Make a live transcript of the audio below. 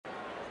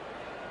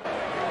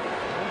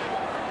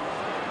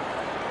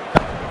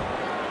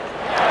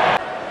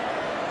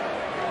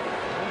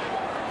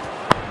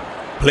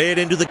Played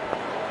into the...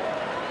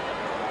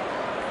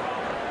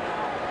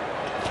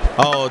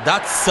 Oh,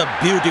 that's a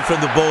beauty from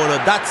the bowler.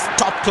 That's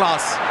top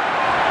class.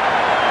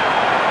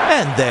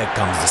 And there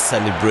comes the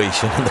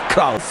celebration and the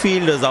crowd.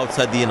 Fielders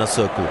outside the inner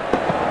circle.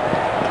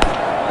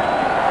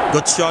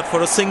 Good shot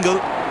for a single.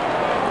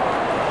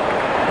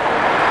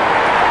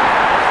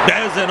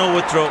 There's an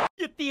overthrow.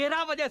 ये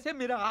तेरा वजह से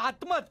मेरा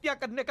आत्महत्या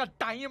करने का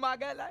time आ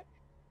गया है.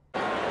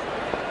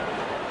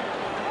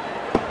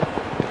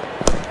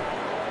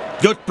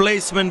 Good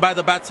placement by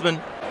the batsman.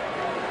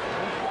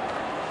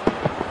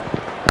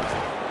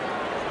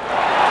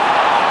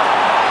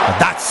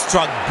 That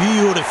struck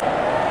beautiful.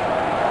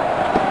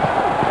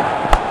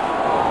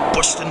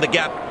 Pushed in the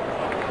gap.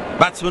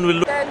 Batsman will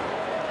look.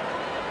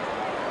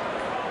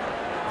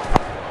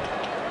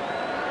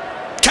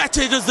 Catch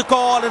it is the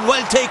call, and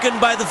well taken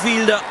by the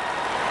fielder.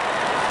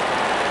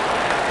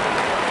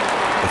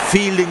 The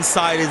fielding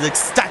side is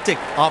ecstatic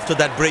after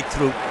that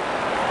breakthrough.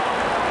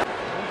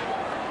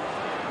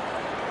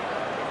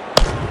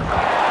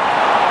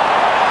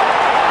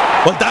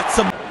 Well, that's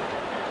a...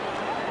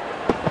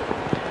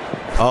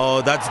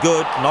 Oh, that's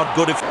good. Not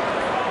good if...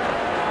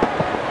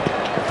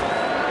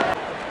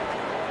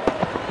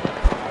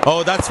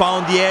 Oh, that's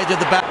found the edge of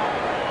the bat.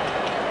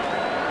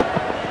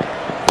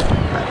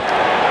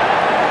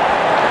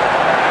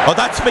 Oh,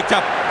 that's picked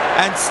up.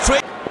 And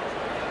straight...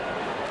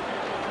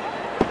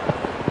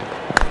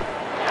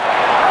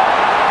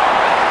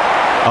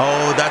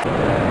 Oh, that...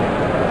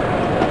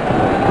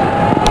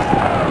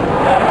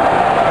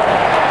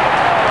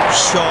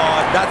 Shot.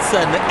 That's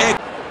an egg.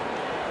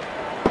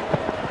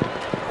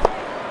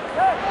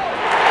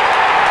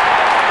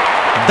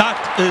 That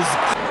is...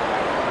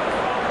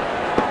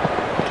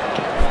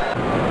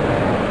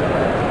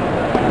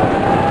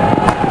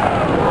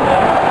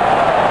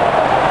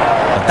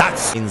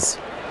 That's...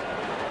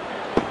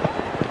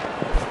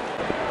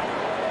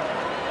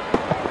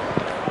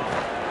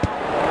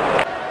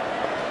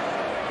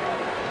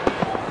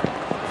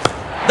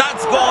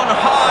 That's gone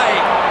high.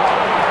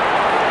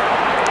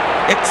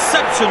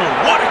 Exceptional.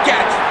 What a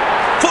catch.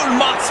 Full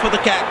marks for the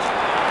catch.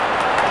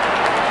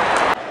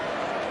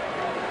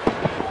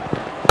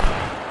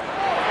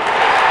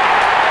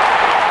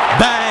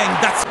 Bang.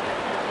 That's...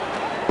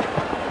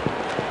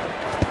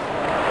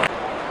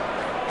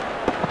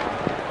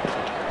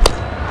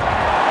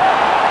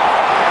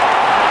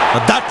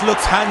 That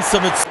looks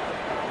handsome. It's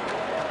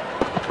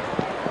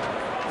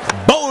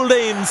bold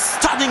aim,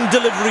 stunning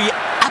delivery,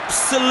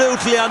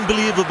 absolutely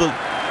unbelievable.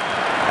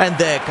 And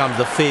there comes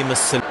the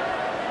famous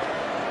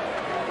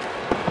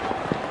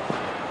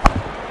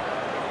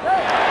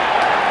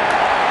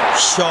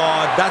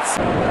shot. That's...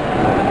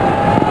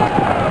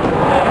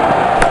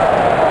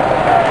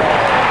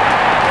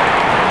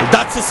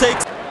 That's a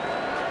six.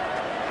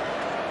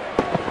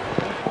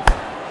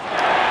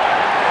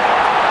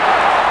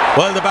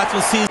 Well, the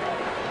batsman sees...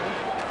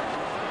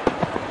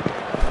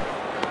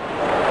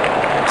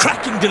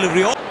 Cracking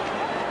delivery.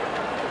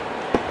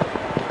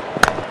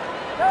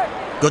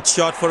 Good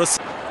shot for a...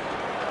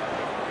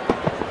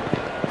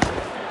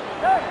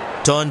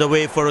 Turned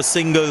away for a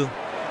single.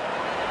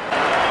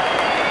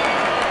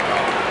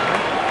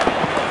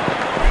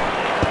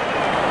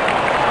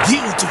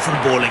 Beautiful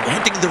bowling,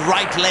 hitting the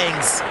right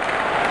legs.